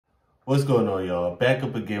What's going on, y'all? Back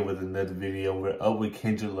up again with another video. We're up with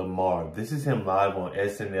Kendrick Lamar. This is him live on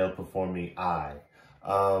SNL performing I.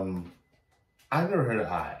 I've never heard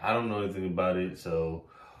of I don't know anything about it, so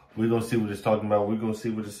we're going to see what it's talking about. We're going to see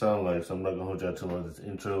what it sounds like, so I'm not going to hold y'all too long with this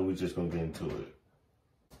intro. We're just going to get into it.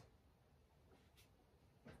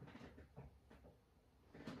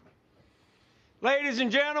 Ladies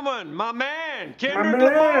and gentlemen, my man, Kendrick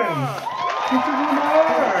Lamar. Kendrick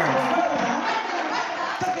Lamar.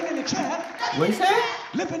 Thugging in the trap. What you say?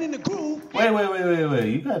 Living in the groove. Wait.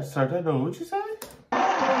 You got to start that over. What you say?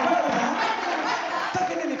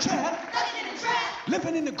 Thugging in the trap.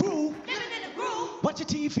 Living in the groove. Watch your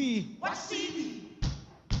TV.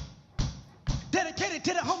 Dedicated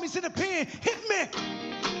to the homies in the pen. Hit me.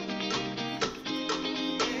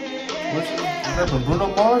 What's that? Is that the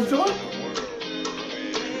Bruno Mars joint?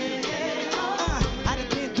 I done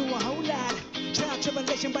been through a whole lot. Trial,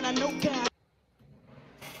 tribulation, but I know God.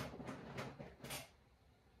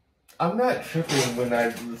 I'm not tripping when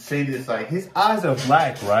I say this. Like, his eyes are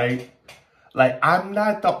black, right? Like, I'm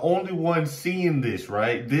not the only one seeing this,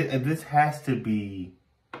 right? This has to be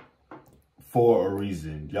for a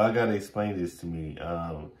reason. Y'all gotta explain this to me.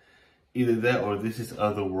 Either that or this is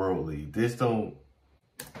otherworldly. This don't...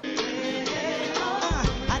 I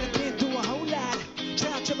done been through a whole lot.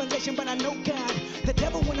 Trial, tribulation, but I know God. The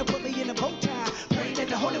devil wanna put me in a bow tie. Pray that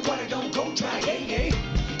the holy water don't go dry. Hey.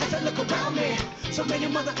 As I look around me, so many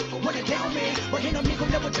motherfuckers wanna down me. But him me gon'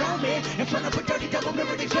 never drown me. In front of a dirty double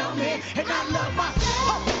mirror, they found me. And I love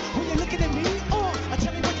myself. When you're looking at me, I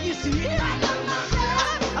tell me what do you see? I love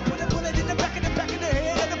myself. I put a bullet in the back of the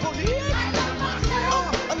head of the police. I love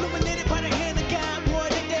myself. Illuminated by the hand of God, boy,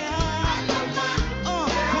 they down. I love myself.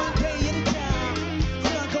 One day at a time,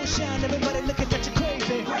 sun gon' shine. Everybody looking at you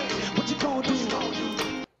crazy. What you gon' do?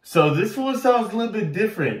 So this one sounds a little bit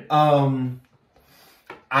different.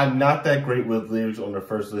 I'm not that great with lyrics on the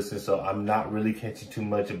first listen, so I'm not really catching too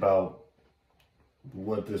much about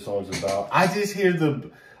what this song's about. I just hear the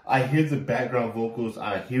background vocals,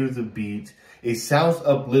 I hear the beat. It sounds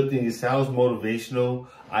uplifting, it sounds motivational.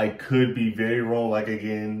 I could be very wrong, like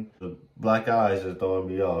again, the black eyes are throwing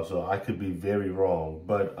me off, so I could be very wrong.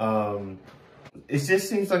 But it just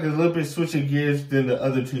seems like a little bit switching gears than the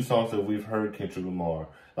other two songs that we've heard Kendrick Lamar.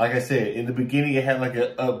 Like I said, in the beginning it had like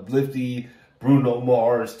an uplifting Bruno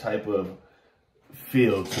Mars type of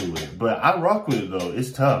feel to it. But I rock with it though.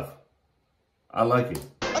 It's tough. I like it.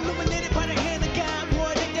 Illuminated by the hand of God,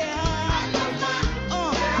 boy, they down.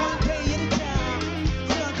 One day at a time,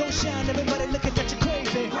 sun gon' shine. Everybody looking at you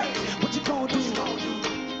crazy. What you gon' do?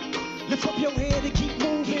 Lift up your head and keep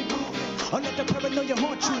moving. Or let the paranoia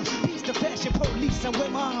haunt you. Peace the fashion police, I wear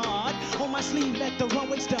my heart on my sleeve. Let the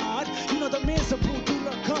runway start. You know the miserable do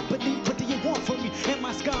the company. What do you want from me? And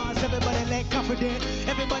my scars. Everybody lack confident.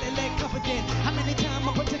 Everybody lack confident. How many times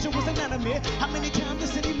my potential was inanimate? How many times the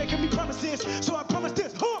city making me promises? So I promise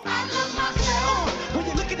this. I love myself. When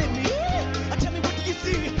you're looking at me, tell me what do you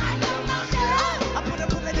see? I love myself. I put a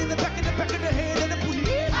bullet in the back of the head of the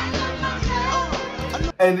police. I love myself.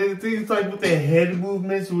 And then the thing is, like, with the head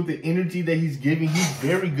movements, with the energy that he's giving, he's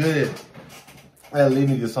very good at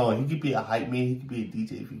leading the song. He could be a hype man, he could be a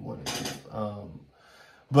DJ if he wanted to.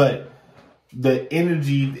 But the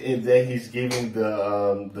energy that he's giving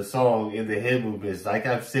the song and the head movements, like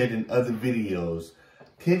I've said in other videos,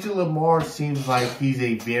 Kendrick Lamar seems like he's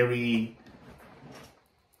a very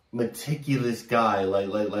meticulous guy.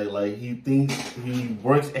 Like he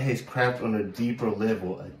works at his craft on a deeper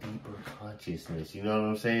level, a deeper consciousness. You know what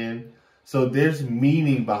I'm saying? So there's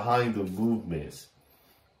meaning behind the movements.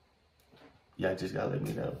 Y'all just gotta let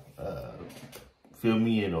me know. Fill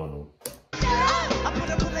me in on them. I put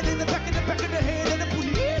a bullet in the back of the head of the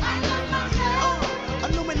police. I love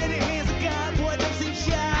myself. Illuminated hands of God, boy, don't seem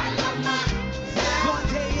shy. I love myself. One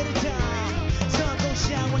day at a time, sun gon'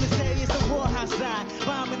 shine when they say it's a war outside.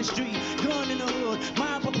 Bomb in the street, gun in the hood,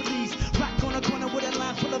 mind for police. Rock on the corner with a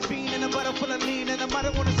line full of fiend and a bottle full of lean and a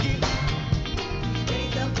mother wanna ski.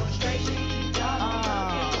 Days of frustration,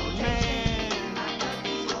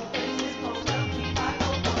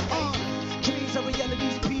 dreams are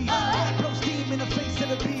reality's peace. Blow steam in the face of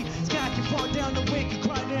the beat. Sky can fall down, the wind can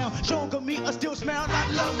cry down. Stronger me, I still smell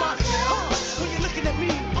like love myself. When you're looking at me,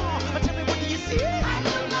 tell me what do you see? I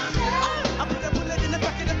love myself. I put a bullet in the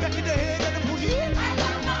back of the head of the police. I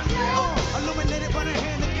love myself. Illuminated by the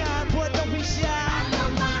hand of God, boy, don't be shy. I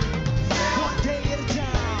love myself. One day at a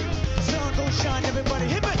time, sun gon' shine, everybody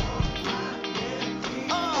hit me.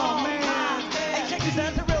 Oh man, hey, check this out,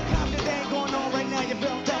 it's a real confident thing going on right now. You feel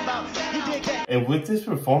what I'm talking about? You dig that? And with this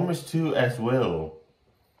performance too as well,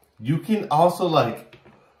 you can also like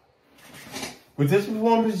With this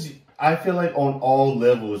performance, I feel like on all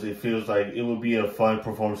levels, it feels like it would be a fun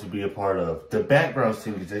performance to be a part of. The background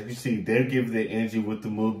singers, as you see, they're giving their energy with the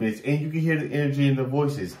movements, and you can hear the energy in the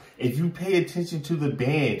voices. If you pay attention to the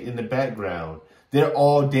band in the background, they're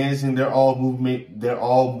all dancing, they're all moving, they're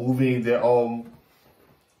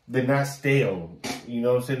not stale. You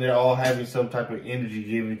know what I'm saying? They're all having some type of energy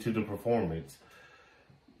given to the performance.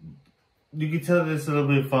 You can tell that it's a little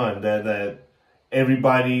bit fun, that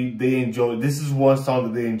everybody, they enjoy. This is one song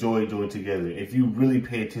that they enjoy doing together. If you really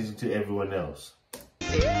pay attention to everyone else.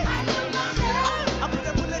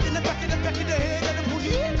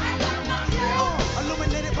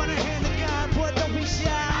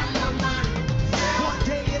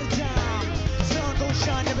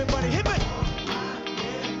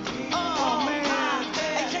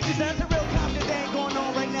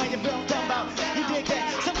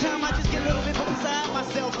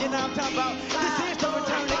 You know what I'm talking about? This is the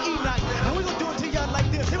return to Enoch. And we're going to do it to y'all like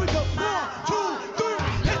this. Here we go. 1, 2, 3,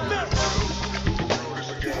 hit me.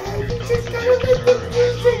 You just gotta make the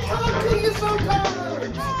music talk to you sometimes.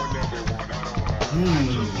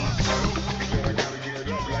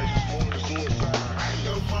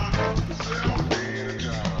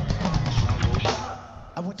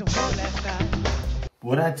 I went to war last night.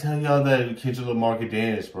 What I tell y'all that Kendrick Lamar can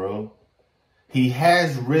dance, bro? He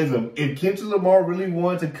has rhythm. If Kendrick Lamar really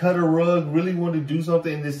wanted to cut a rug, really wanted to do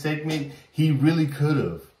something in this segment, he really could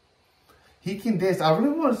have. He can dance. I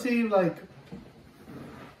really want to see, like,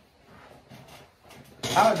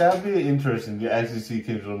 that would be interesting to actually see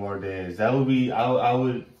Kendrick Lamar dance. That would be, that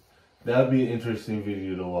would be an interesting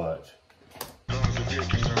video to watch.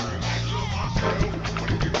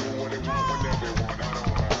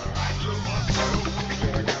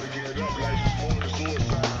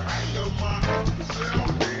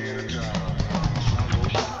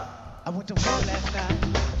 I went to war last night.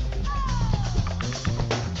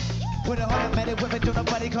 With an automatic weapon, don't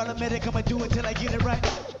nobody call a medic. I'ma do it till I get it right.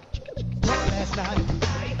 Last night.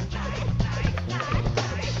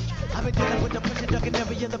 I've been dealing with the pressure, ducking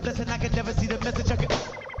every other blessing. I can never see the message. I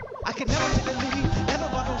can never take the lead, never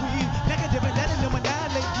walk a weed. Negative and that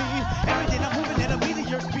annihilate me. Everything I'm moving at a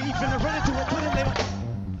meteor speed. Finna run into a put in there.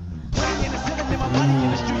 Putting in the ceiling, in my body in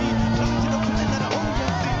the street. Talking to the feeling that I only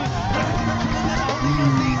can see. Talking to the feeling that I only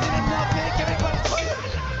can see. Sitting up there, everybody.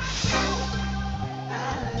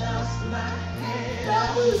 That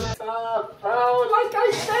was tough, bro. Like I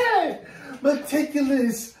said,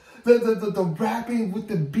 meticulous. The rapping with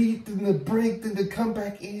the beat and the break, then the come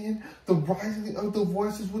back in, the rising of the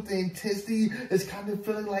voices with the intensity. It's kind of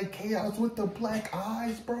feeling like chaos with the black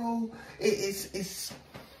eyes, bro. It's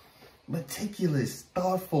meticulous,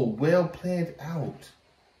 thoughtful, well planned out.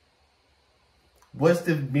 What's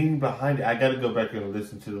the meaning behind it? I gotta go back and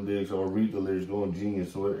listen to the lyrics or read the lyrics, go on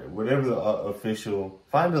Genius or whatever the official,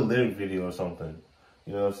 find a lyric video or something.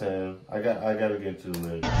 You know what I'm saying? I gotta get into the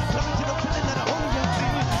lyrics.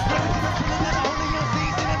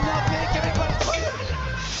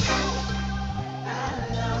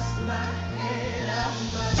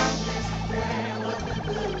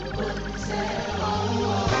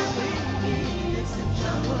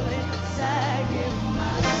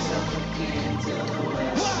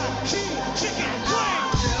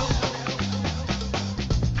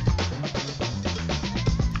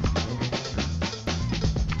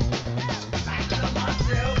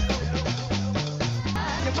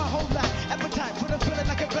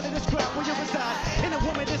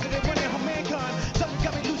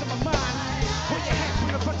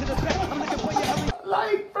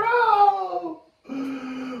 Like,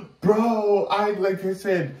 bro, like I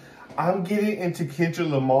said, I'm getting into Kendrick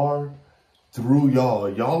Lamar through y'all.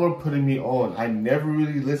 Y'all are putting me on. I never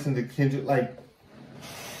really listened to Kendrick. Like,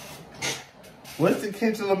 what's the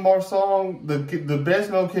Kendrick Lamar song? The best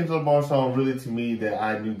known Kendrick Lamar song, really, to me, that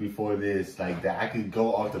I knew before this, like, that I could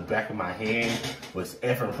go off the back of my hand, was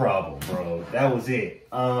Effing Problem, bro. That was it.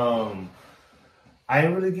 I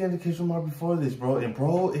didn't really get into Kendrick Lamar before this, bro. And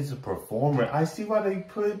bro is a performer. I see why they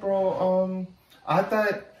put, bro. I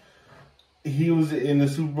thought he was in the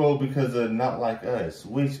Super Bowl because of Not Like Us,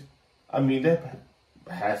 which, I mean, that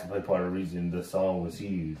has to play part of the reason the song was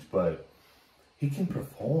huge. But he can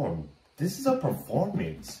perform. This is a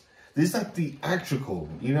performance. This is like theatrical,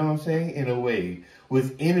 you know what I'm saying? In a way,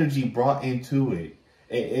 with energy brought into it.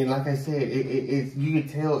 And like I said, it's you can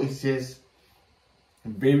tell it's just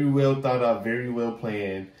very well thought out, very well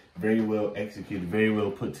planned, very well executed, very well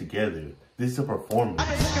put together. This is a performance.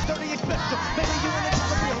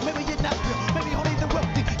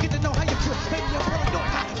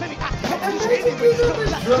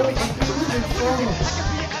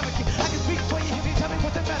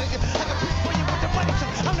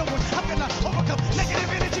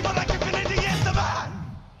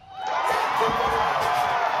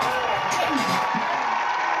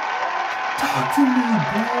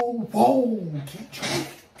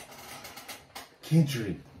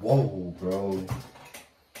 Kendrick. Whoa, bro.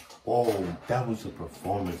 Whoa, that was a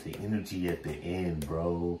performance. The energy at the end,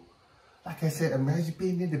 bro. Like I said, imagine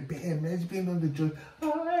being in the band. Imagine being on the joint.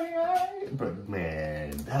 But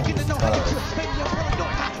man, that was tough.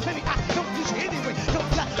 Maybe I don't use it anyway.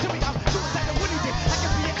 Don't lie to me. I'm suicidal. What is it? I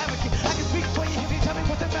can be an advocate. I can speak for you if you tell me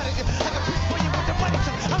what the matter is. I can preach for you with the money.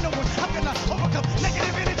 So I'm the one. I'm gonna overcome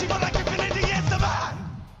negative energy, but like infinity and survive.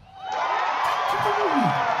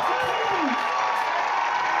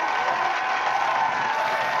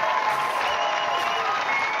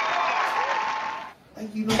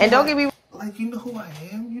 Like, you know, and don't get me. Like, you know who I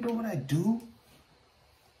am? You know what I do?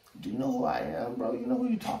 Do you know who I am, bro? You know who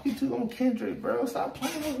you talking to? I'm Kendrick, bro. Stop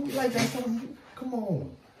playing with me like that. Come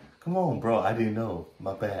on. Come on, bro. I didn't know.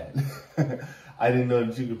 My bad. I didn't know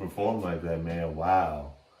that you could perform like that, man.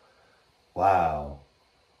 Wow. Wow.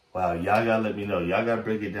 Wow. Y'all gotta let me know. Y'all gotta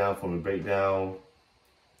break it down for me. Break down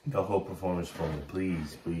the whole performance for me.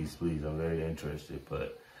 Please, please, please. I'm very interested.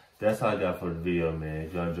 But that's all I got for the video, man.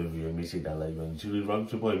 If y'all enjoyed the video, make sure you hit that like button. Julie, rock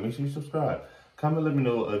with your boy. Make sure you subscribe. Comment, let me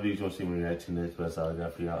know what other videos you want to see me react to next. But that's all I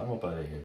got for y'all. I'm up out of here.